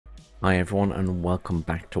Hi everyone and welcome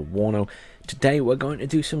back to WARNO. Today we're going to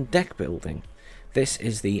do some deck building. This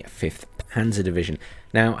is the 5th Panzer Division.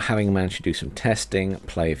 Now, having managed to do some testing,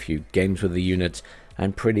 play a few games with the units,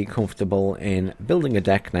 I'm pretty comfortable in building a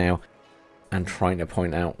deck now and trying to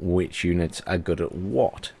point out which units are good at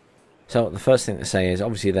what. So the first thing to say is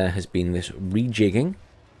obviously there has been this rejigging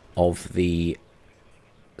of the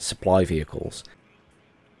supply vehicles.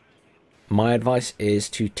 My advice is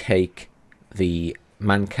to take the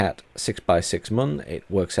Mancat 6x6 Mun. It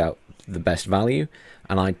works out the best value,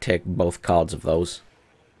 and I'd take both cards of those.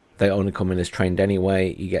 They only come in as trained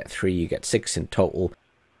anyway. You get 3, you get 6 in total.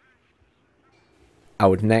 I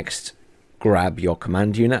would next grab your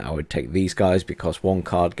command unit. I would take these guys because one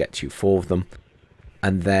card gets you 4 of them.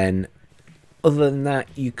 And then, other than that,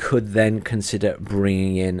 you could then consider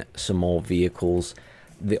bringing in some more vehicles.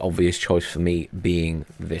 The obvious choice for me being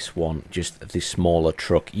this one, just the smaller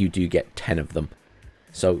truck. You do get 10 of them.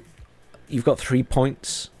 So you've got 3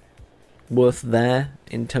 points worth there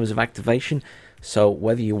in terms of activation. So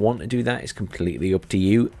whether you want to do that is completely up to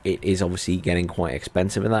you. It is obviously getting quite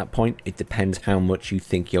expensive at that point. It depends how much you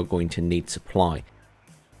think you're going to need supply.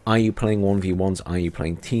 Are you playing 1v1s? Are you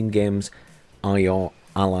playing team games? Are your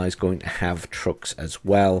allies going to have trucks as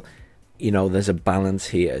well? You know, there's a balance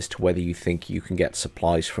here as to whether you think you can get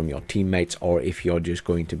supplies from your teammates or if you're just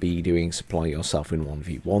going to be doing supply yourself in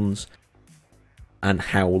 1v1s. And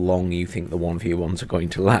how long you think the 1v1s are going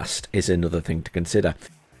to last is another thing to consider.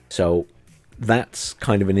 So that's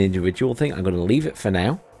kind of an individual thing. I'm going to leave it for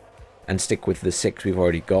now and stick with the 6 we've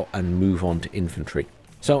already got and move on to infantry.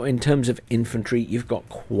 So in terms of infantry, you've got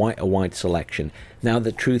quite a wide selection. Now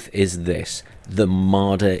the truth is this, the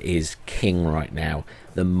Marder is king right now.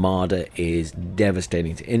 The Marder is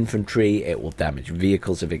devastating to infantry. It will damage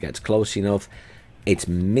vehicles if it gets close enough. Its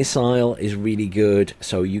missile is really good,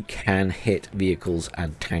 so you can hit vehicles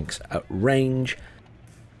and tanks at range.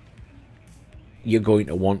 You're going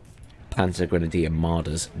to want Panzer Grenadier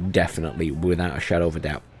Marders, definitely, without a shadow of a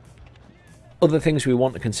doubt. Other things we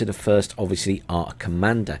want to consider first, obviously, are a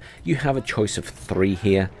commander. You have a choice of 3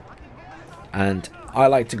 here, and I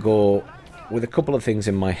like to go with a couple of things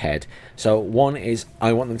in my head. So one is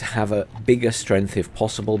I want them to have a bigger strength if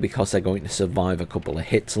possible because they're going to survive a couple of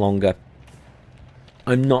hits longer.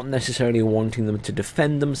 I'm not necessarily wanting them to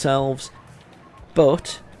defend themselves,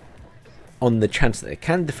 but on the chance that they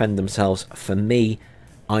can defend themselves, for me,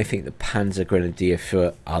 I think the Panzer Grenadier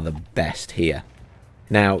Führer are the best here.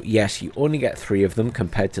 Now, yes, you only get 3 of them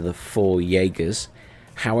compared to the 4 Jaegers.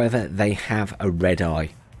 However, they have a red eye.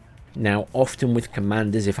 Now, often with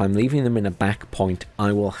commanders, if I'm leaving them in a back point,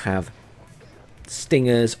 I will have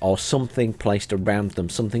stingers or something placed around them,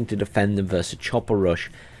 something to defend them versus chopper rush.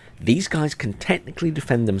 These guys can technically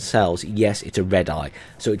defend themselves. Yes, it's a red eye,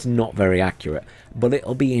 so it's not very accurate, but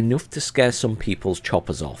it'll be enough to scare some people's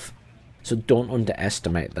choppers off. So don't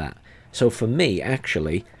underestimate that. So for me,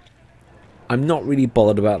 actually, I'm not really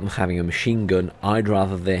bothered about them having a machine gun. I'd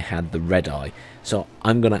rather they had the red eye. So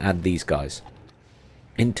I'm going to add these guys.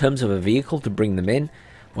 In terms of a vehicle to bring them in,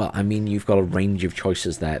 well, I mean, you've got a range of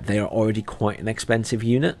choices there. They are already quite an expensive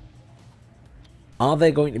unit. Are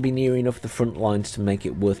they going to be near enough the front lines to make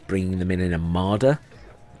it worth bringing them in a Marder?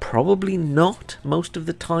 Probably not most of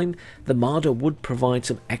the time. The Marder would provide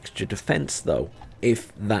some extra defense though,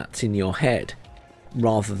 if that's in your head,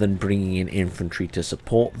 rather than bringing in infantry to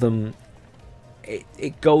support them.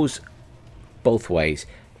 It goes both ways.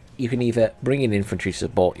 You can either bring in infantry to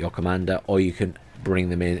support your commander, or you can bring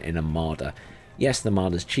them in a Marder. Yes, the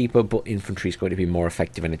Marder's cheaper, but infantry is going to be more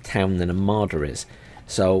effective in a town than a Marder is.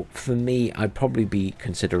 So for me, I'd probably be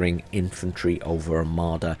considering infantry over a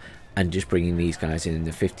Marder and just bringing these guys in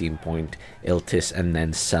the 15-point Iltis and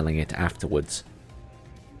then selling it afterwards.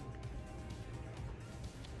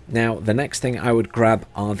 Now, the next thing I would grab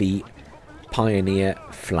are the Pioneer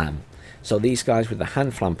Flam. So these guys with the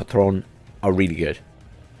hand flam patron are really good.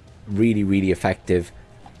 Really, really effective.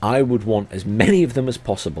 I would want as many of them as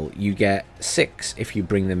possible. You get 6 if you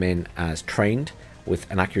bring them in as trained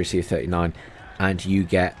with an accuracy of 39. And you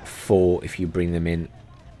get 4 if you bring them in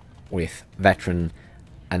with veteran,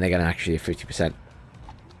 and they get an accuracy of 50%.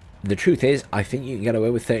 The truth is, I think you can get away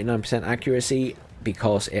with 39% accuracy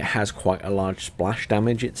because it has quite a large splash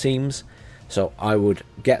damage, it seems. So I would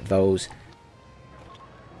get those.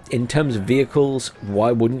 In terms of vehicles,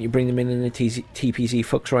 why wouldn't you bring them in a TPZ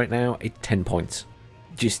Fuchs right now? It's 10 points.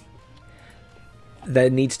 Just, there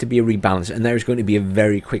needs to be a rebalance, and there is going to be a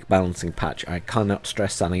very quick balancing patch. I cannot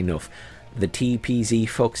stress that enough. The TPZ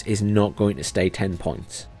Fuchs is not going to stay 10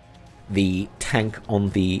 points. The tank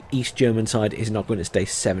on the East German side is not going to stay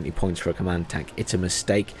 70 points for a command tank. It's a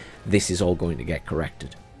mistake. This is all going to get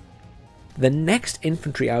corrected. The next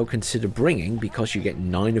infantry I would consider bringing, because you get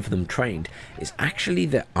 9 of them trained, is actually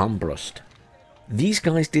the Armbrust. These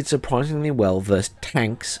guys did surprisingly well versus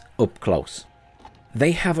tanks up close.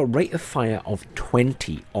 They have a rate of fire of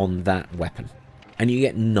 20 on that weapon, and you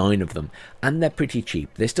get 9 of them, and they're pretty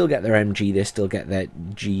cheap. They still get their MG, they still get their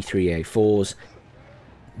G3A4s.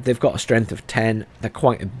 They've got a strength of 10. They're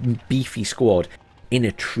quite a beefy squad. In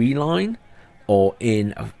a tree line or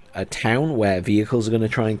in a town where vehicles are going to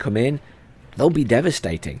try and come in, they'll be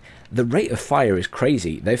devastating. The rate of fire is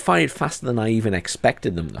crazy. They fired faster than I even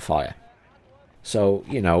expected them to fire. So,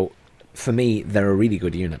 you know, for me, they're a really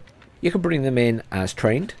good unit. You can bring them in as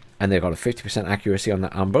trained, and they've got a 50% accuracy on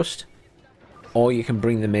that Armbrust. Or you can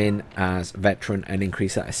bring them in as veteran and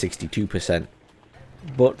increase that to 62%.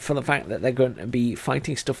 But for the fact that they're going to be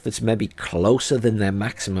fighting stuff that's maybe closer than their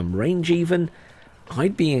maximum range even,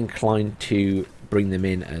 I'd be inclined to bring them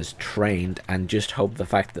in as trained and just hope the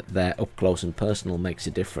fact that they're up close and personal makes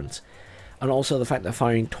a difference. And also the fact they're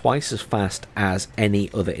firing twice as fast as any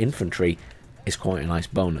other infantry is quite a nice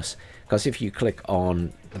bonus. Because if you click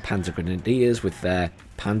on the Panzer Grenadiers with their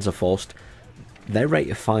Panzerfaust, their rate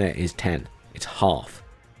of fire is 10. It's half.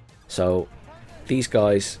 So these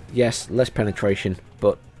guys, yes, less penetration,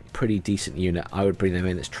 but pretty decent unit. I would bring them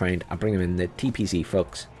in as trained. I'd bring them in the TPZ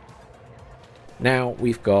Fuchs. Now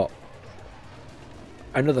we've got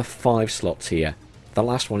another 5 slots here. The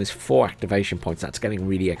last one is 4 activation points. That's getting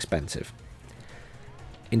really expensive.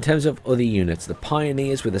 In terms of other units, the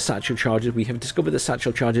Pioneers with the Satchel Chargers, we have discovered the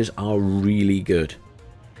Satchel Chargers are really good.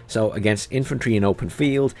 So against infantry in open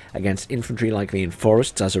field, against infantry likely in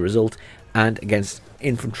forests as a result, and against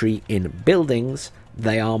infantry in buildings,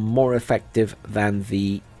 they are more effective than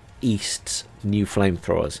the East's new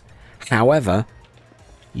flamethrowers. However,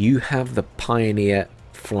 you have the Pioneer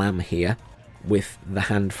Flam here with the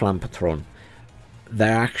hand Flam Patron.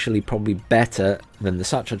 They're actually probably better than the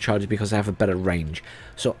Satchel Chargers because they have a better range.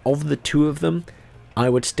 So of the 2 of them, I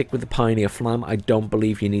would stick with the Pioneer Flam. I don't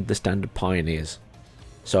believe you need the standard Pioneers.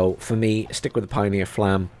 So for me, stick with the Pioneer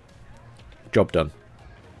Flam. Job done.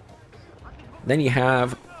 Then you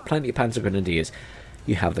have plenty of Panzer Grenadiers.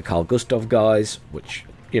 You have the Carl Gustav guys, which,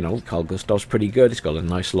 you know, Carl Gustav's pretty good. It's got a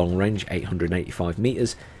nice long range, 885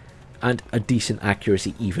 meters, and a decent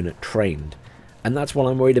accuracy even at trained. And that's what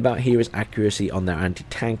I'm worried about here, is accuracy on their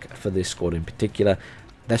anti-tank for this squad in particular.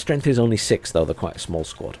 Their strength is only 6 though, they're quite a small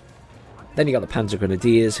squad. Then you got the Panzer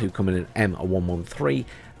Grenadiers who come in at M113.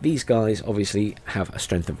 These guys obviously have a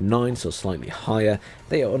strength of 9, so slightly higher.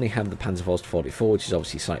 They only have the Panzerfaust 44, which is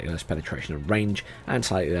obviously slightly less penetration and range, and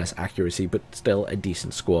slightly less accuracy, but still a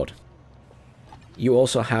decent squad. You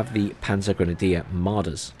also have the Panzer Grenadier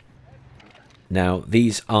Marders. Now,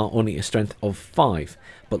 these are only a strength of 5,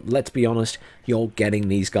 but let's be honest, you're getting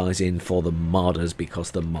these guys in for the Marders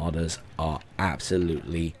because the Marders are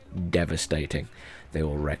absolutely devastating. They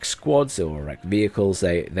will wreck squads, they will wreck vehicles,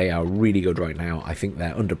 they are really good right now. I think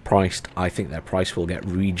they're underpriced. I think their price will get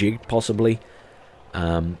rejigged possibly.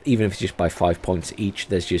 Even if it's just by 5 points each,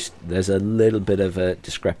 there's a little bit of a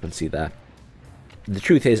discrepancy there. The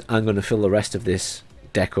truth is, I'm going to fill the rest of this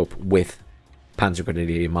deck up with Panzer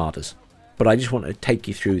Grenadier Marders. But I just want to take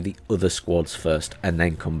you through the other squads first and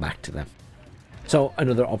then come back to them. So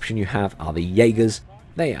another option you have are the Jaegers.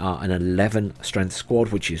 They are an 11 strength squad,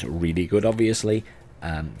 which is really good obviously.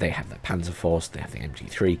 They have the Panzerfaust, they have the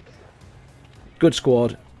MG3. Good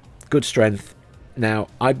squad, good strength. Now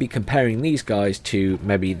I'd be comparing these guys to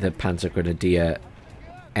maybe the Panzer Grenadier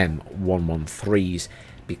M113s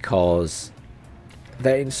because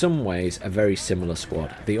they're in some ways a very similar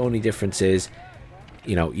squad. The only difference is,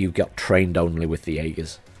 you know, you've got trained only with the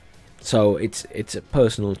Jaegers. So it's a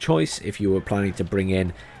personal choice. If you were planning to bring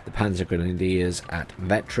in the Panzer Grenadiers at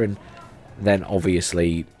veteran, then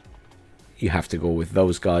obviously you have to go with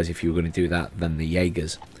those guys if you were going to do that than the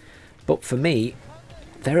Jaegers. But for me,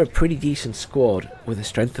 they're a pretty decent squad with a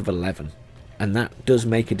strength of 11, and that does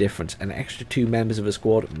make a difference. An extra 2 members of a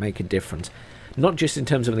squad make a difference, not just in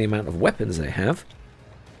terms of the amount of weapons they have,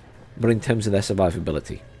 but in terms of their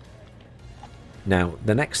survivability. Now,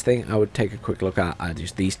 the next thing I would take a quick look at are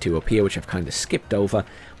just these 2 up here, which I've kind of skipped over,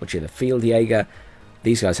 which are the Field Jaeger.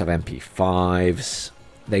 These guys have MP5s.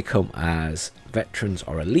 They come as veterans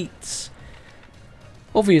or elites.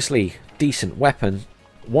 Obviously, decent weapon.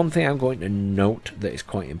 One thing I'm going to note that is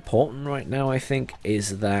quite important right now, I think,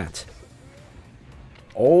 is that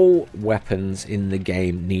all weapons in the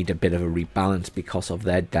game need a bit of a rebalance because of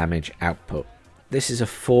their damage output. This is a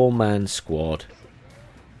 4-man squad,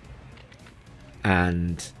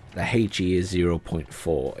 and the HE is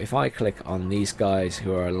 0.4. If I click on these guys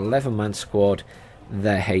who are an 11-man squad,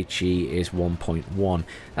 their HE is 1.1.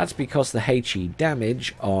 That's because the HE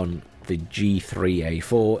damage on the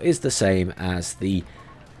G3A4 is the same as the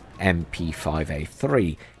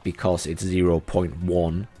MP5A3 because it's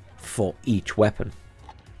 0.1 for each weapon.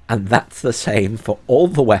 And that's the same for all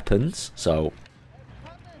the weapons, so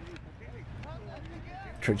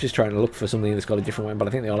just trying to look for something that's got a different weapon, but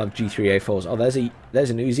I think they all have G3A4s. Oh, there's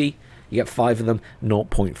an Uzi. You get 5 of them,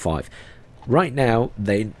 0.5. Right now,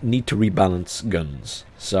 they need to rebalance guns,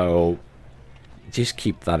 so just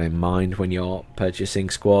keep that in mind when you're purchasing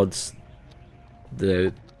squads.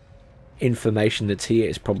 The information that's here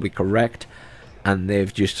is probably correct, and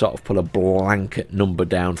they've just sort of put a blanket number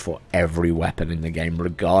down for every weapon in the game,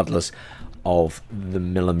 regardless of the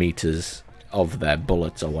millimeters of their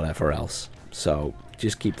bullets or whatever else. So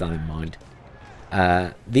just keep that in mind.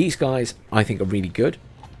 These guys, I think, are really good.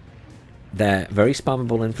 They're very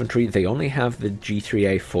spammable infantry. They only have the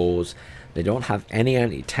G3A4s. They don't have any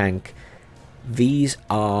anti-tank. These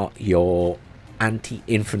are your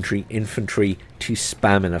anti-infantry infantry to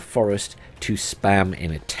spam in a forest, to spam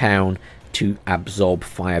in a town, to absorb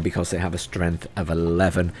fire because they have a strength of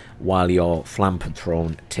 11, while your flank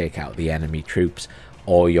patrol take out the enemy troops,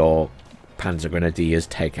 or your Panzer Grenadiers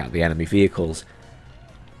take out the enemy vehicles.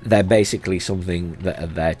 They're basically something that are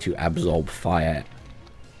there to absorb fire.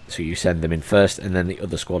 So you send them in first, and then the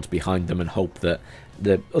other squads behind them, and hope that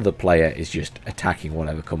the other player is just attacking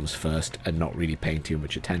whatever comes first and not really paying too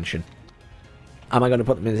much attention. Am I going to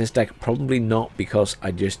put them in this deck? Probably not, because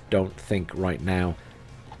I just don't think right now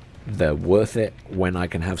they're worth it when I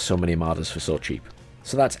can have so many Marders for so cheap.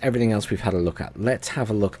 So that's everything else we've had a look at. Let's have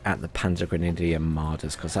a look at the Panzer Grenadier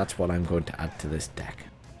Marders, because that's what I'm going to add to this deck.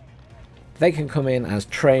 They can come in as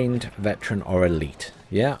trained, veteran, or elite.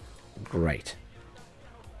 Yeah, great.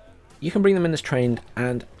 You can bring them in as trained,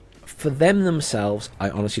 and for them themselves, I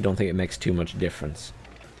honestly don't think it makes too much difference.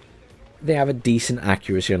 They have a decent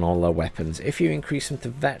accuracy on all their weapons. If you increase them to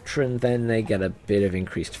veteran, then they get a bit of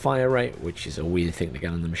increased fire rate, which is a weird thing to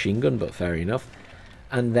get on the machine gun, but fair enough.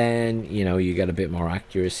 And then, you know, you get a bit more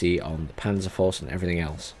accuracy on the Panzer Force and everything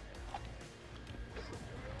else.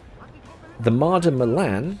 The Marder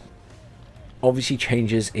Milan obviously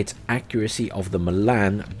changes its accuracy of the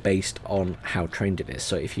Milan based on how trained it is.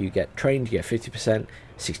 So if you get trained, you get 50%,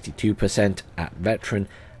 62% at veteran,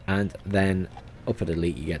 and then up at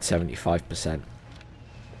elite you get 75%.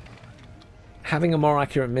 Having a more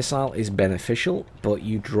accurate missile is beneficial, but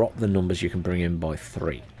you drop the numbers you can bring in by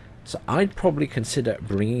 3. So I'd probably consider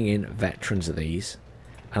bringing in veterans of these,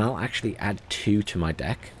 and I'll actually add 2 to my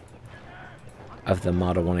deck of the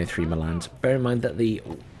Marder 1A3 Milans. Bear in mind that the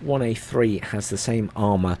 1A3 has the same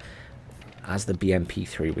armor as the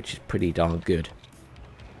BMP3, which is pretty darn good.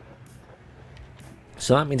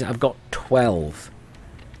 So that means I've got 12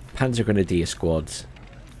 Panzer Grenadier squads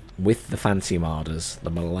with the fancy Marders,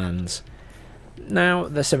 the Milans. Now,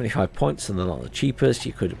 they're 75 points, so they're not the cheapest.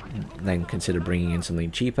 You could then consider bringing in something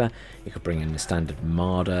cheaper. You could bring in the standard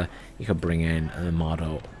Marder. You could bring in the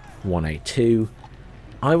Marder 1A2.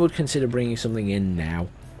 I would consider bringing something in now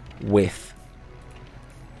with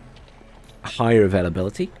higher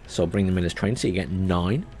availability. So bring them in as trained, so you get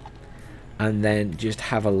 9. And then just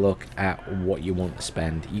have a look at what you want to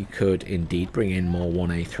spend. You could indeed bring in more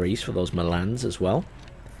 1A3s for those Milans as well,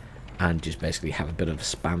 and just basically have a bit of a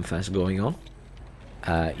spam fest going on.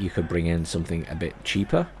 You could bring in something a bit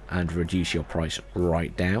cheaper and reduce your price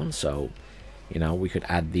right down. So, you know, we could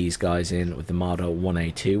add these guys in with the Marder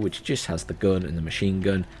 1A2, which just has the gun and the machine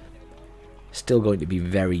gun. Still going to be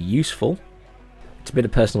very useful. It's a bit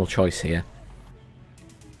of personal choice here.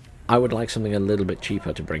 I would like something a little bit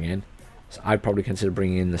cheaper to bring in. So I'd probably consider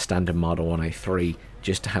bringing in the standard Marder 1A3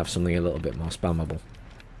 just to have something a little bit more spammable.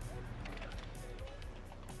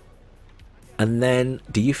 And then,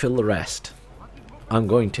 do you fill the rest? I'm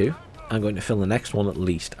going to. I'm going to fill the next one at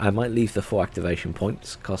least. I might leave the 4 activation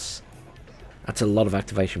points, because that's a lot of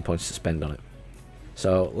activation points to spend on it.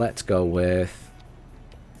 So let's go with...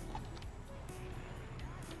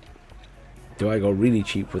 Do I go really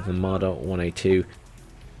cheap with the Marder 1A2?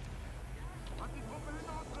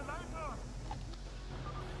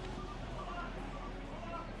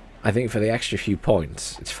 I think for the extra few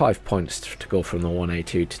points, it's 5 points to go from the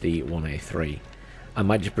 1A2 to the 1A3. I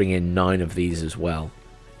might just bring in 9 of these as well,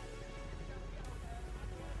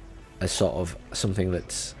 as sort of something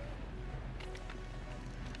that's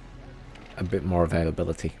a bit more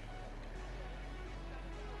availability.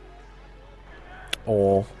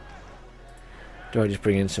 Or do I just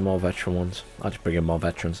bring in some more veteran ones? I'll just bring in more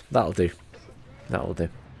veterans. That'll do. That'll do.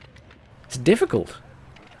 It's difficult.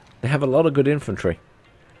 They have a lot of good infantry,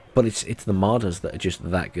 but it's the Marders that are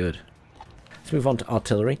just that good. Let's move on to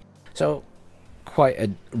artillery. So, quite a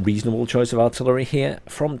reasonable choice of artillery here.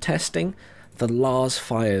 From testing, the Lars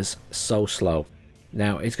fires so slow.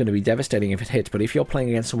 Now, it's going to be devastating if it hits, but if you're playing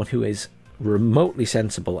against someone who is remotely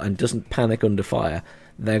sensible and doesn't panic under fire,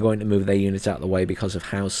 they're going to move their units out of the way because of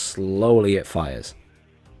how slowly it fires.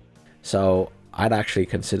 So, I'd actually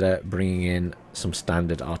consider bringing in some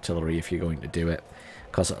standard artillery if you're going to do it,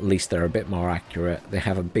 because at least they're a bit more accurate. They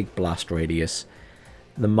have a big blast radius.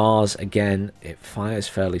 The Mars, again, it fires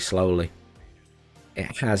fairly slowly.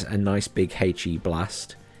 It has a nice big HE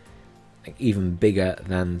blast, even bigger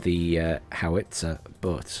than the howitzer,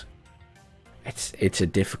 but it's a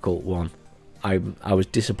difficult one. I was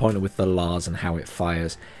disappointed with the Lars and how it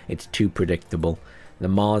fires. It's too predictable. The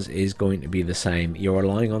Mars is going to be the same. You're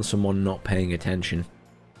relying on someone not paying attention.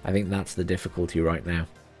 I think that's the difficulty right now.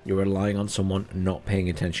 You're relying on someone not paying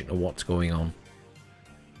attention to what's going on.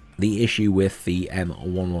 The issue with the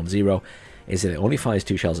M110 is that it only fires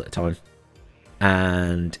 2 shells at a time,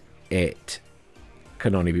 and it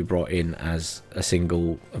can only be brought in as a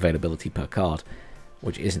single availability per card,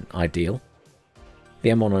 which isn't ideal. The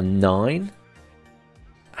M109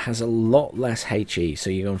 has a lot less HE,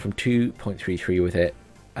 so you're going from 2.33 with it,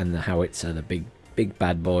 and the howitzer, the big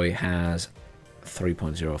bad boy, has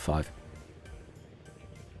 3.05.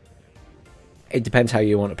 It depends how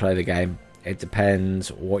you want to play the game. It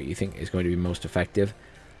depends what you think is going to be most effective.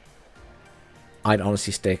 I'd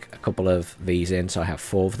honestly stick a couple of these in, so I have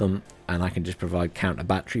 4 of them, and I can just provide counter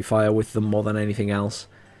battery fire with them more than anything else.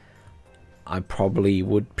 I probably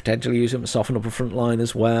would potentially use them to soften up a front line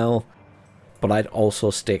as well, but I'd also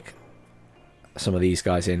stick some of these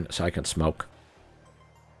guys in so I can smoke.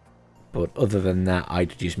 But other than that,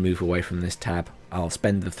 I'd just move away from this tab. I'll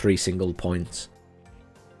spend the 3 single points.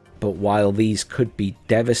 But while these could be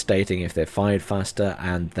devastating if they're fired faster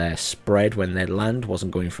and their spread when they land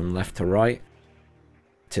wasn't going from left to right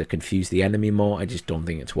to confuse the enemy more, I just don't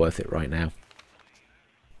think it's worth it right now.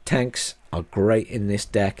 Tanks are great in this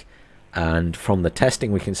deck, and from the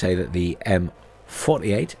testing we can say that the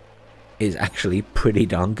M48 is actually pretty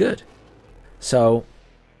darn good. So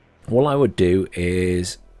all I would do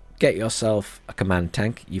is get yourself a command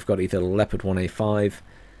tank. You've got either the Leopard 1A5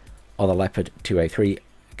 or the Leopard 2A3.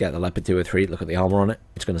 Get the Leopard 2A3, look at the armor on it.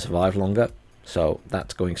 It's going to survive longer, so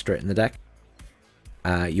that's going straight in the deck.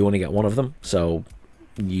 You only get one of them, so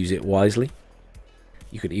use it wisely.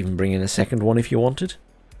 You could even bring in a second one if you wanted.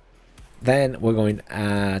 Then we're going to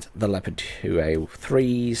add the Leopard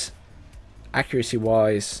 2A3s. Accuracy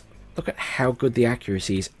wise, look at how good the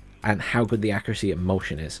accuracy is and how good the accuracy at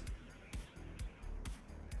motion is.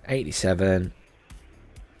 87,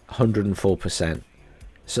 104%.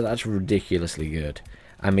 So that's ridiculously good.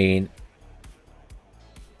 I mean,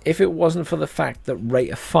 if it wasn't for the fact that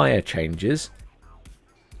rate of fire changes,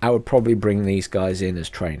 I would probably bring these guys in as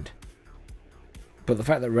trained. But the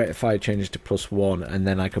fact that rate of fire changes to +1 and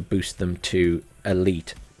then I could boost them to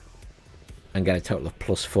elite and get a total of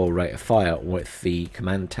 +4 rate of fire with the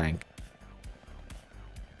command tank,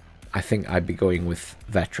 I think I'd be going with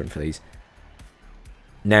veteran for these.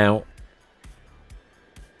 Now,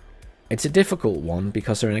 it's a difficult one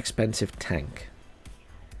because they're an expensive tank,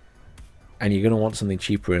 and you're going to want something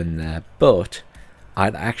cheaper in there, but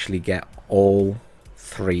I'd actually get all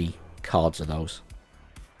 3 cards of those.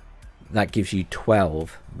 That gives you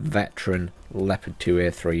 12 veteran Leopard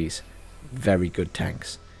 2A3s. Very good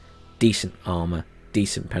tanks. Decent armor,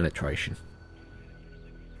 decent penetration.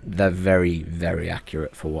 They're very, very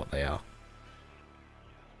accurate for what they are.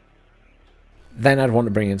 Then I'd want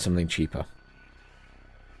to bring in something cheaper.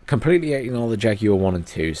 Completely ignore the Jaguar 1 and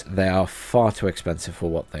 2s. They are far too expensive for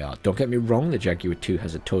what they are. Don't get me wrong, the Jaguar 2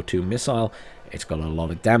 has a TOW missile. It's got a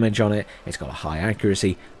lot of damage on it. It's got a high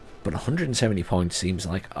accuracy. But 170 points seems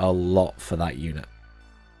like a lot for that unit.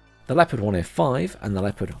 The Leopard 1A5 and the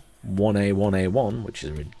Leopard 1A1A1, which is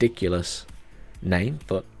a ridiculous name,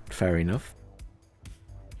 but fair enough.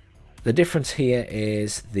 The difference here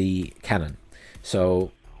is the cannon.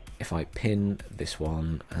 So if I pin this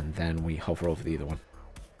one and then we hover over the other one,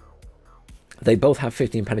 they both have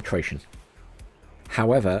 15 penetration.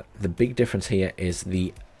 However, the big difference here is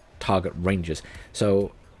the target ranges.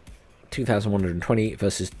 So 2120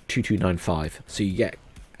 versus 2295. So you get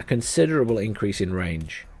a considerable increase in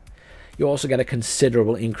range. You also get a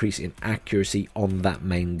considerable increase in accuracy on that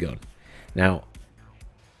main gun. Now,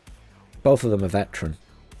 both of them are veteran,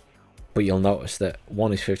 but you'll notice that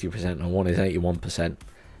one is 50% and one is 81%.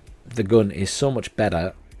 The gun is so much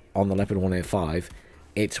better on the Leopard 1A5,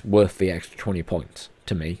 it's worth the extra 20 points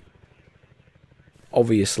to me.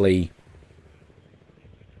 Obviously,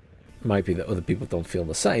 Might be that other people don't feel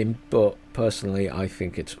the same, but personally I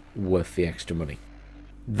think it's worth the extra money.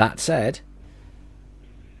 That said,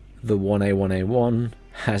 the 1A1A1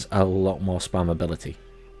 has a lot more spam ability.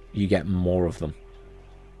 You get more of them.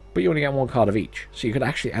 But you only get one card of each, so you could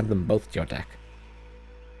actually add them both to your deck.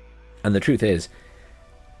 And the truth is,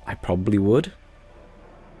 I probably would.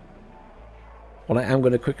 What I am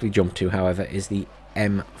going to quickly jump to, however, is the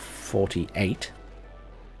M48.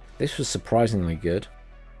 This was surprisingly good.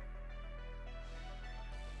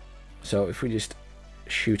 So if we just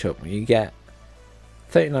shoot up, you get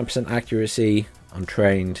 39% accuracy on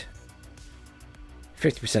trained,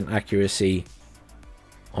 50% accuracy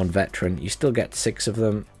on veteran. You still get 6 of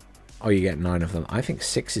them, or you get 9 of them. I think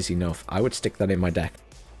 6 is enough. I would stick that in my deck.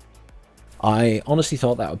 I honestly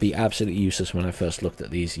thought that would be absolutely useless when I first looked at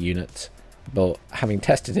these units, but having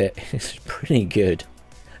tested it, it's pretty good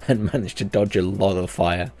and managed to dodge a lot of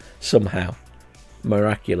fire somehow,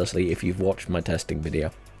 miraculously, if you've watched my testing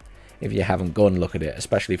video. If you haven't, go and look at it,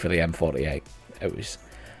 especially for the M48. It was,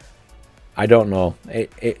 I don't know,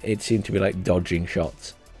 it seemed to be like dodging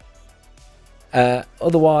shots.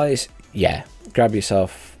 Otherwise, yeah, grab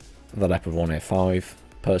yourself the Leopard 1A5.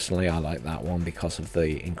 Personally, I like that one because of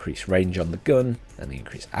the increased range on the gun and the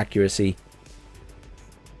increased accuracy.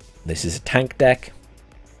 This is a tank deck.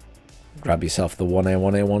 Grab yourself the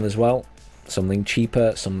 1A1A1 as well. Something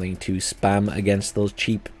cheaper, something to spam against those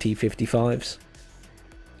cheap T55s.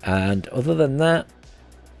 And other than that,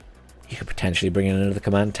 you could potentially bring in another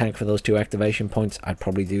command tank for those 2 activation points. I'd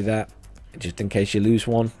probably do that, just in case you lose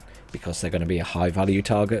one, because they're going to be a high value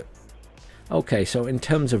target. Okay, so in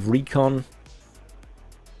terms of recon,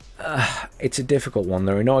 it's a difficult one.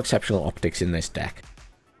 There are no exceptional optics in this deck.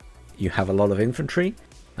 You have a lot of infantry,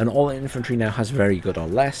 and all infantry now has very good or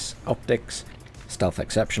less optics. Stealth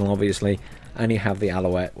exceptional, obviously, and you have the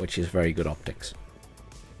Alouette, which is very good optics.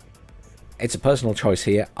 It's a personal choice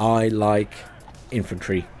here. I like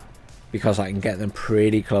infantry because I can get them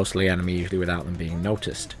pretty close to the enemy, usually without them being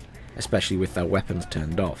noticed, especially with their weapons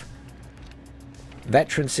turned off.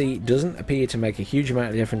 Veterancy doesn't appear to make a huge amount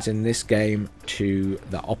of difference in this game to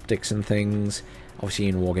the optics and things. Obviously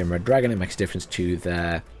in Wargame Red Dragon it makes a difference to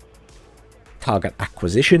their target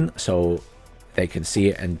acquisition, so they can see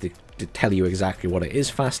it and tell you exactly what it is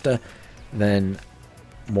faster than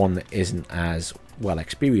one that isn't as well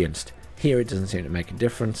experienced. Here it doesn't seem to make a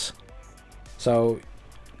difference. So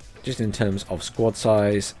just in terms of squad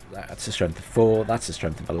size, that's a strength of 4, that's a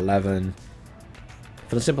strength of 11.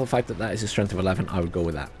 For the simple fact that that is a strength of 11, I would go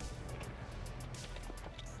with that.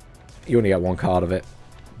 You only get one card of it,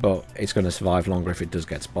 but it's going to survive longer if it does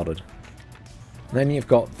get spotted. Then you've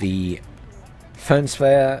got the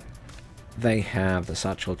Fernsphere. They have the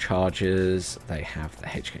Satchel Charges, they have the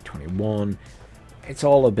HK21. It's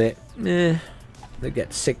all a bit meh. They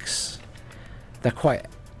get 6. They're quite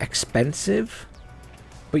expensive,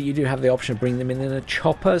 but you do have the option of bringing them in a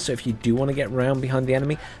chopper, so if you do want to get round behind the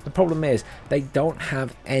enemy. The problem is they don't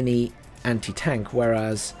have any anti-tank,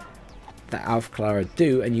 whereas the Aufklärer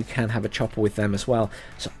do, and you can have a chopper with them as well.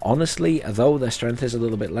 So honestly, although their strength is a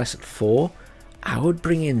little bit less at 4, I would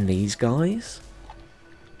bring in these guys.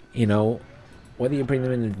 You know, whether you bring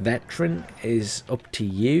them in veteran is up to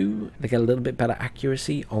you. They get a little bit better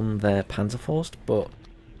accuracy on their Panzerfaust, but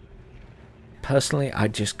personally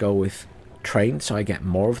I'd just go with trained, so I get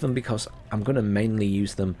more of them, because I'm going to mainly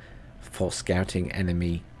use them for scouting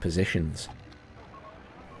enemy positions.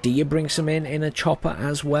 Do you bring some in a chopper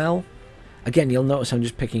as well? Again, you'll notice I'm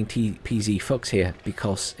just picking PZ fucks here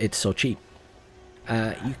because it's so cheap.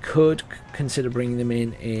 You could consider bringing them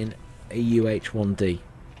in a UH-1D.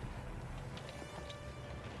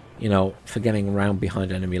 You know, for getting around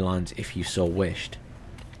behind enemy lines if you so wished.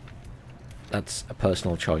 That's a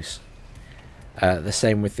personal choice. The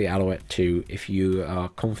same with the Alouette 2. If you are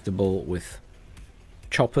comfortable with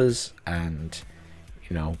choppers and,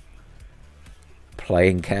 you know,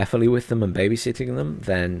 playing carefully with them and babysitting them,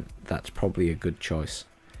 then that's probably a good choice.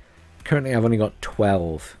 Currently I've only got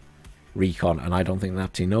 12 recon, and I don't think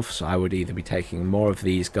that's enough, so I would either be taking more of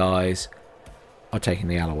these guys or taking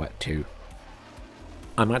the Alouette 2.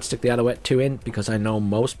 I might stick the Alouette 2 in because I know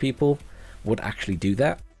most people would actually do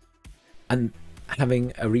that, and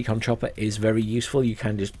having a recon chopper is very useful. You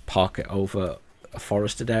can just park it over a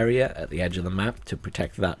forested area at the edge of the map to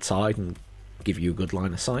protect that side and give you a good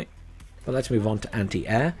line of sight. But let's move on to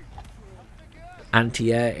anti-air.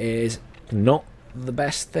 Anti-air is not the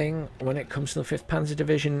best thing when it comes to the 5th Panzer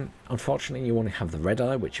Division. Unfortunately, you only have the Red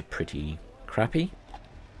Eye, which are pretty crappy.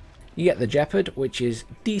 You get the Jeopard, which is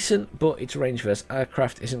decent, but its range versus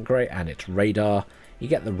aircraft isn't great, and its radar. You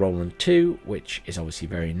get the Roland 2, which is obviously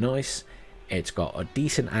very nice. It's got a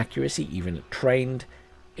decent accuracy, even at trained.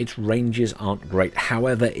 Its ranges aren't great.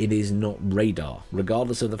 However, it is not radar.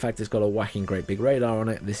 Regardless of the fact it's got a whacking great big radar on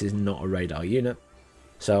it, this is not a radar unit.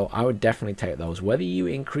 So I would definitely take those. Whether you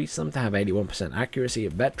increase them to have 81% accuracy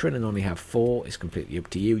at veteran and only have 4 is completely up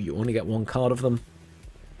to you. You only get 1 card of them.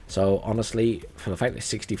 So honestly, for the fact that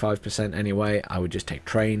 65% anyway, I would just take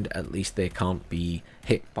trained. At least they can't be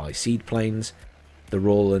hit by seed planes. The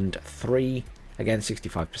Roland 3, again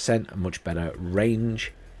 65%, a much better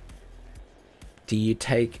range. Do you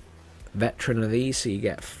take veteran of these? So you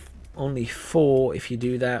get only 4 if you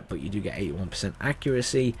do that, but you do get 81%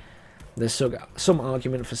 accuracy. There's some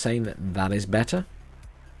argument for saying that that is better,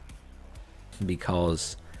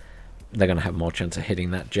 because they're going to have more chance of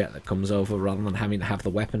hitting that jet that comes over rather than having to have the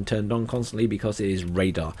weapon turned on constantly, because it is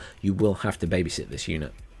radar. You will have to babysit this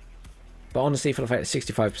unit. But honestly, for the fact it's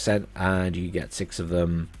 65% and you get 6 of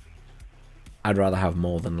them, I'd rather have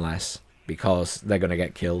more than less, because they're going to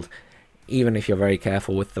get killed. Even if you're very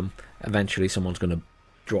careful with them, eventually someone's going to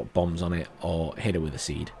drop bombs on it or hit it with a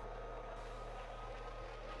seed.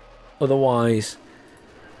 Otherwise,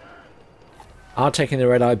 are taking the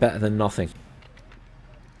red eye better than nothing?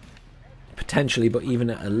 Potentially, but even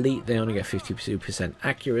at elite they only get 52%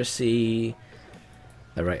 accuracy.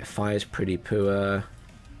 The rate of fire is pretty poor.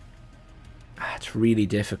 It's really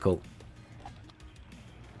difficult.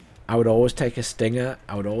 I would always take a Stinger.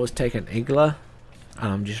 I would always take an Igler.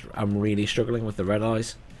 I'm really struggling with the red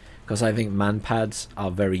eyes, because I think man pads are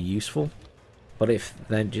very useful. But if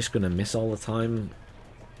they're just going to miss all the time,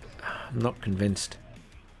 I'm not convinced.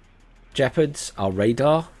 Jeopards are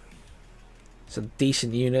radar. So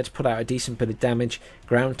decent units, put out a decent bit of damage.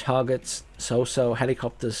 Ground targets, so-so.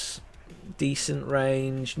 Helicopters, decent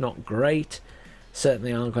range, not great.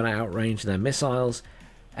 Certainly aren't going to outrange their missiles.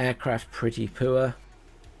 Aircraft, pretty poor.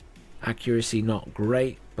 Accuracy, not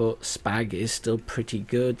great, but SPAG is still pretty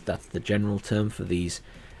good. That's the general term for these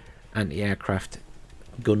anti-aircraft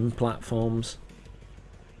gun platforms.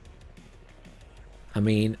 I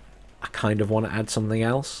mean, I kind of want to add something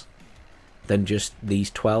else than just these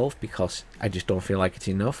 12, because I just don't feel like it's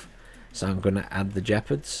enough. So I'm going to add the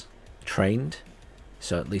Jeopards, trained,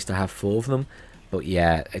 so at least I have 4 of them. But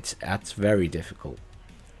yeah, that's very difficult.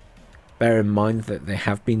 Bear in mind that they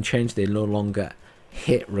have been changed. They no longer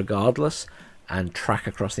hit regardless and track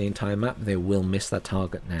across the entire map. They will miss that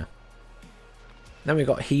target now. Then we've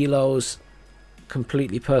got helos.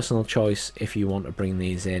 Completely personal choice if you want to bring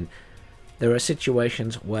these in. There are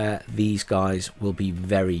situations where these guys will be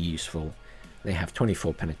very useful. They have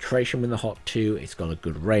 24 penetration with the Hot 2. It's got a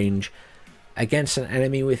good range. Against an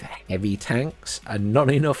enemy with heavy tanks and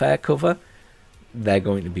not enough air cover, they're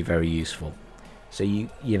going to be very useful. So you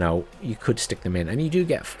know, you could stick them in. And you do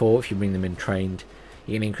get 4 if you bring them in trained.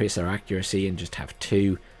 You can increase their accuracy and just have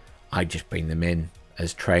 2. I just bring them in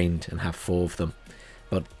as trained and have 4 of them.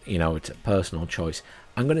 But, you know, it's a personal choice.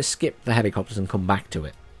 I'm going to skip the helicopters and come back to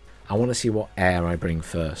it. I want to see what air I bring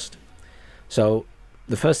first. So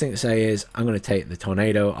the first thing to say is I'm going to take the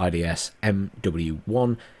Tornado IDS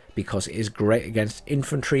MW1, because it is great against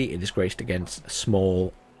infantry. It is great against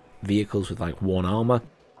small vehicles with like 1 armor,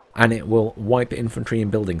 and it will wipe infantry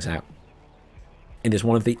and buildings out. It is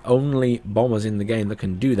one of the only bombers in the game that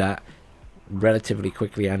can do that relatively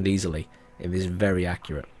quickly and easily. It is very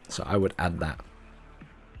accurate, so I would add that.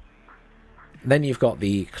 Then you've got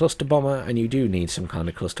the cluster bomber, and you do need some kind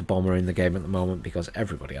of cluster bomber in the game at the moment because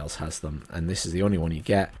everybody else has them, and this is the only one you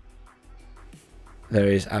get. There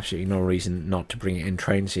is absolutely no reason not to bring it in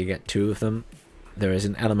trained, so you get 2 of them. There is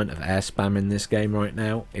an element of air spam in this game right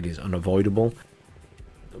now. It is unavoidable.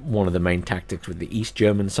 One of the main tactics with the East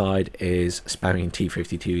German side is spamming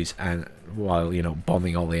T-52s and while, you know,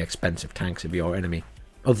 bombing all the expensive tanks of your enemy.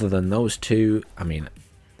 Other than those 2, I mean,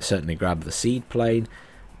 certainly grab the seed plane.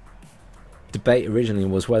 Debate originally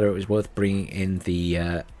was whether it was worth bringing in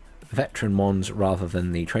the veteran ones rather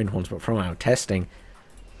than the trained ones, but from our testing,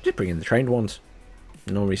 just bring in the trained ones.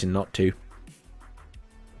 No reason not to.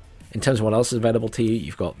 In terms of what else is available to you,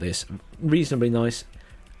 you've got this reasonably nice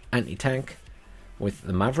anti-tank with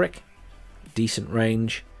the Maverick. Decent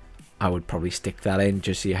range. I would probably stick that in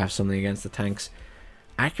just so you have something against the tanks.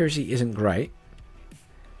 Accuracy isn't great,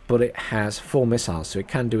 but it has 4 missiles, so it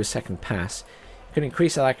can do a second pass. You can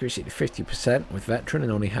increase that accuracy to 50% with veteran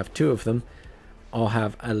and only have 2 of them, or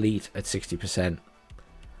have elite at 60%.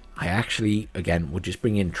 I actually, again, would just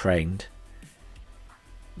bring in trained,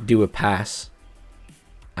 do a pass,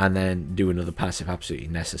 and then do another pass if absolutely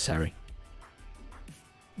necessary.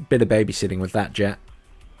 Bit of babysitting with that jet,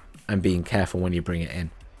 and being careful when you bring it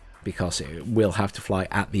in, because it will have to fly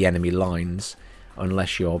at the enemy lines,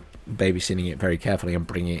 unless you're babysitting it very carefully and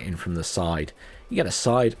bringing it in from the side. You get a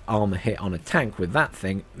side armor hit on a tank with that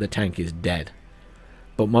thing, the tank is dead.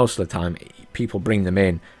 But most of the time, people bring them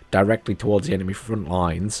in directly towards the enemy front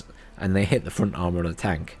lines, and they hit the front armor of the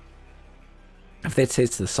tank. If this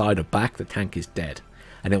hits the side or back, the tank is dead,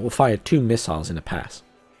 and it will fire 2 missiles in a pass.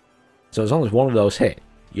 So as long as one of those hit,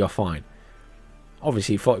 you're fine.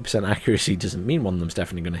 Obviously, 40% accuracy doesn't mean one of them's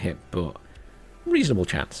definitely going to hit, but reasonable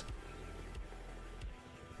chance.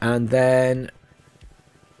 And then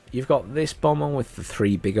you've got this bomber with the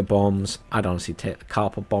 3 bigger bombs. I'd honestly take the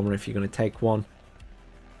carpet bomber if you're going to take one.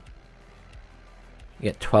 You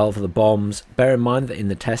get 12 of the bombs. Bear in mind that in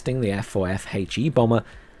the testing, the F4F HE bomber,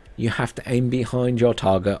 you have to aim behind your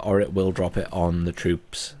target or it will drop it on the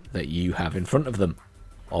troops that you have in front of them.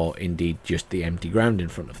 Or indeed just the empty ground in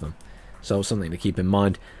front of them. So something to keep in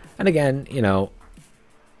mind. And again, you know,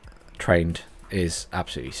 trained is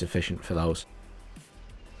absolutely sufficient for those.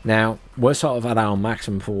 Now, we're sort of at our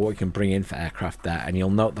maximum for what we can bring in for aircraft there, and you'll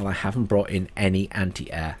note that I haven't brought in any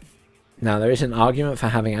anti-air. Now, there is an argument for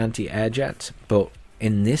having anti-air jets, but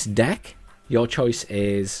in this deck, your choice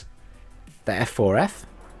is the F4F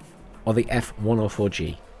or the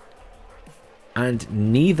F104G. And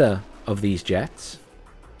neither of these jets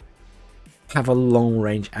have a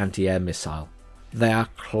long-range anti-air missile. They are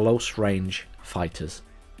close-range fighters.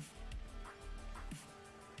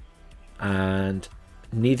 And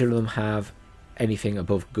neither of them have anything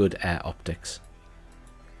above good air optics.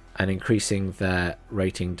 And increasing their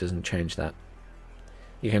rating doesn't change that.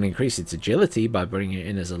 You can increase its agility by bringing it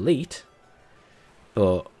in as elite,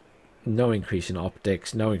 but no increase in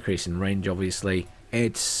optics, no increase in range obviously.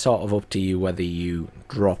 It's sort of up to you whether you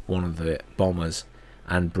drop one of the bombers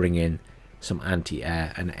and bring in some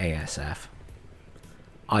anti-air and ASF.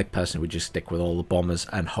 I personally would just stick with all the bombers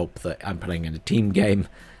and hope that I'm playing in a team game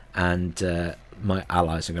and my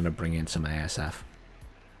allies are going to bring in some ASF.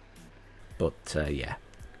 But yeah,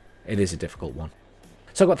 it is a difficult one.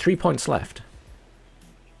 So I've got 3 points left.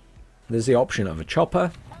 There's the option of a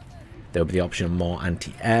chopper. There'll be the option of more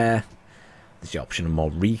anti-air. There's the option of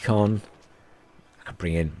more recon. I could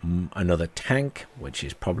bring in another tank, which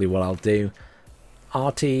is probably what I'll do.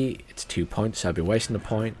 RT, it's 2 points, so I'll be wasting a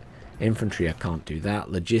point. Infantry, I can't do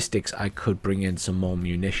that. Logistics, I could bring in some more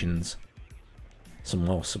munitions. Some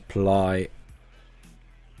more supply.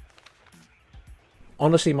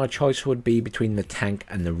 Honestly, my choice would be between the tank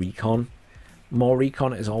and the recon. More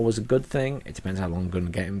recon is always a good thing. It depends how long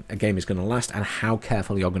a game is going to last and how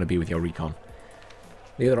careful you're going to be with your recon.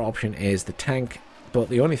 The other option is the tank, but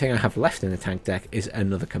the only thing I have left in the tank deck is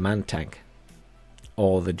another command tank.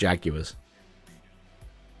 Or the Jaguars.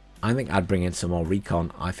 I think I'd bring in some more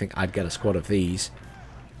recon. I think I'd get a squad of these.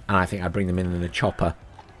 And I think I'd bring them in a chopper.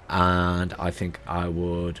 And I think I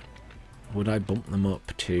would... Would I bump them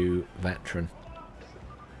up to veteran?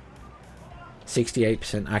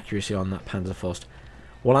 68% accuracy on that Panzer Faust.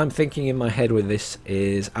 What I'm thinking in my head with this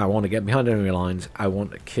is I want to get behind enemy lines. I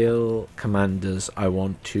want to kill commanders. I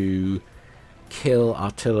want to kill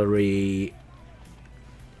artillery.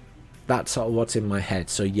 That's sort of what's in my head.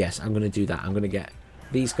 So yes, I'm going to do that. I'm going to get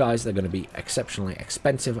these guys. They're going to be exceptionally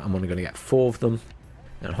expensive. I'm only going to get 4 of them.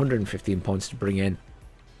 And 115 points to bring in.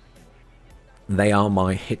 They are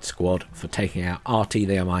my hit squad for taking out RT.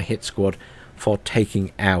 They are my hit squad for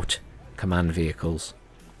taking out command vehicles,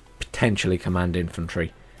 potentially command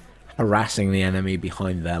infantry, harassing the enemy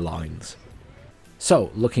behind their lines.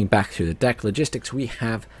 So, looking back through the deck logistics, we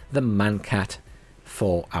have the Mancat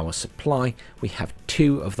for our supply. We have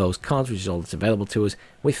 2 of those cards, which is all that's available to us,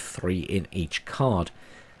 with 3 in each card.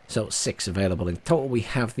 So 6 available in total. We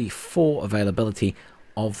have the 4 availability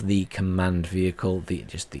of the command vehicle,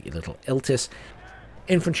 just the little Iltis.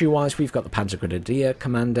 Infantry-wise, we've got the Panzer Grenadier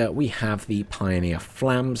Commander, we have the Pioneer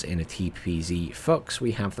Flams in a TPZ Fux,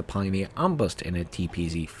 we have the Pioneer Armbust in a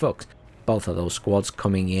TPZ Fux. Both of those squads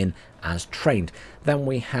coming in as trained. Then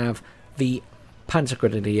we have the Panzer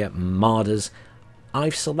Grenadier Marders.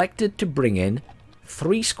 I've selected to bring in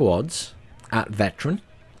 3 squads at veteran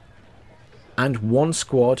and 1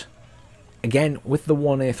 squad, again with the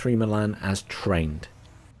 1A3 Milan as trained.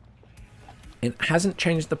 It hasn't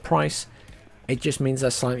changed the price. It just means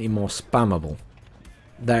they're slightly more spammable.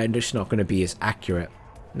 They're just not going to be as accurate.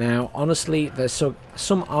 Now, honestly, there's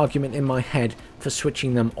some argument in my head for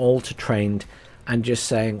switching them all to trained and just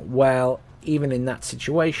saying, well, even in that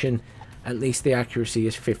situation, at least the accuracy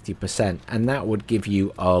is 50%, and that would give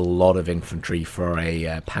you a lot of infantry for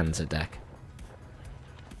a Panzer deck.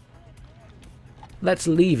 Let's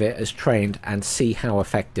leave it as trained and see how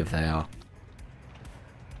effective they are.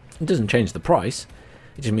 It doesn't change the price.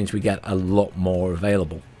 It just means we get a lot more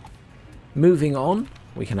available. Moving on,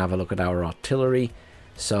 we can have a look at our artillery.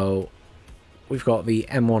 So we've got the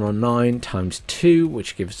M109 times 2,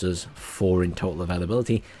 which gives us 4 in total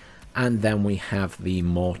availability. And then we have the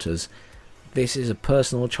mortars. This is a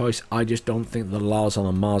personal choice. I just don't think the Lars on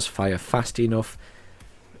the Mars fire fast enough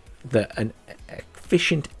that an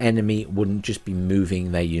efficient enemy wouldn't just be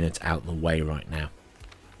moving their units out the way right now.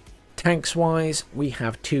 Tanks wise, we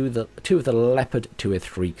have two of the Leopard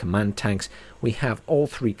 2A3 command tanks. We have all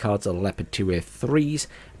 3 cards of Leopard 2A3s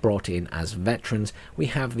brought in as veterans. We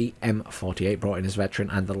have the M48 brought in as veteran,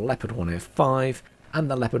 and the Leopard 1A5 and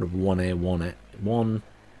the Leopard 1A1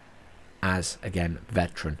 as, again,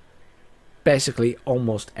 veteran. Basically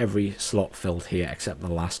almost every slot filled here except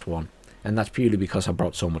the last one, and that's purely because I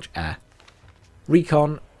brought so much air.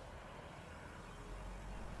 Recon,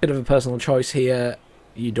 bit of a personal choice here.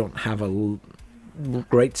 You don't have a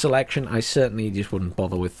great selection. I certainly just wouldn't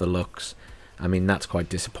bother with the looks. I mean, that's quite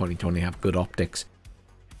disappointing to only have good optics.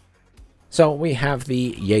 So we have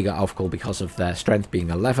the Jaeger Aufklar because of their strength being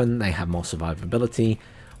 11. They have more survivability.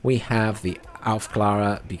 We have the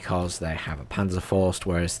Aufklärer because they have a Panzer Force,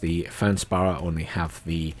 whereas the Fernsparer only have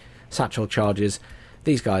the satchel charges.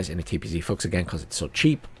 These guys in a TPC Fuchs again because it's so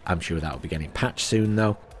cheap. I'm sure that will be getting patched soon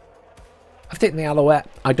though. I've taken the Alouette.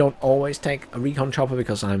 I don't always take a recon chopper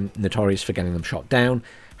because I'm notorious for getting them shot down.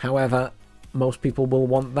 However, most people will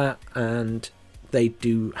want that, and they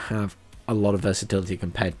do have a lot of versatility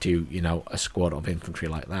compared to, you know, a squad of infantry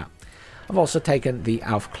like that. I've also taken the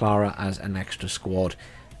Aufklärer as an extra squad,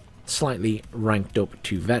 slightly ranked up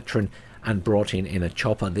to veteran, and brought in a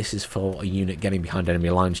chopper. This is for a unit getting behind enemy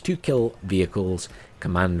lines to kill vehicles,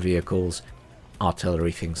 command vehicles,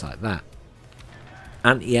 artillery, things like that.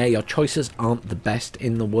 And yeah, your choices aren't the best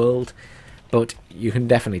in the world, but you can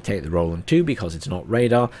definitely take the Roland 2 because it's not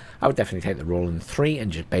radar. I would definitely take the Roland 3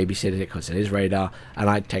 and just babysit it because it is radar. And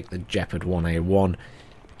I'd take the Jeopard 1A1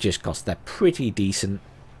 just because they're pretty decent,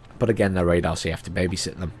 but again, they're radar, so you have to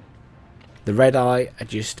babysit them. The Red Eye are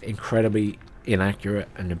just incredibly inaccurate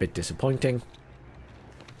and a bit disappointing,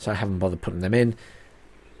 so I haven't bothered putting them in.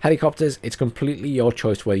 Helicopters, it's completely your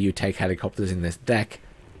choice whether you take helicopters in this deck.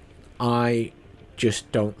 I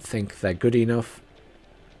just don't think they're good enough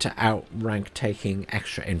to outrank taking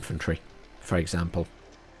extra infantry, for example.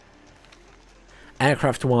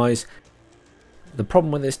 Aircraft wise, the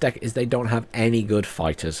problem with this deck is they don't have any good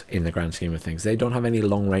fighters in the grand scheme of things. They don't have any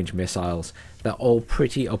long range missiles. They're all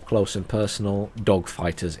pretty up close and personal dog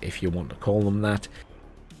fighters, if you want to call them that.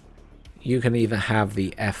 You can either have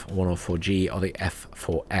the F104G or the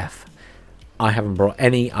F4F. I haven't brought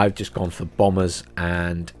any. I've just gone for bombers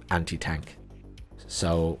and anti-tank.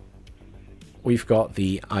 So we've got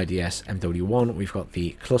the IDS MW1, we've got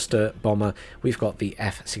the cluster bomber, we've got the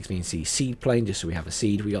F-16C seed plane, just so we have a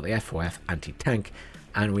seed, we got the F4F anti-tank,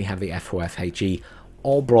 and we have the F4F HE,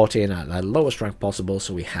 all brought in at the lowest rank possible,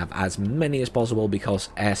 so we have as many as possible because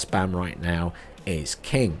air spam right now is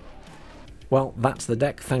king. Well, that's the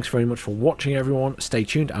deck. Thanks very much for watching, everyone. Stay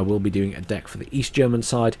tuned. I will be doing a deck for the East German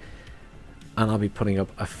side, and I'll be putting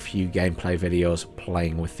up a few gameplay videos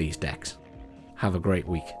playing with these decks. Have a great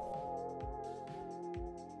week.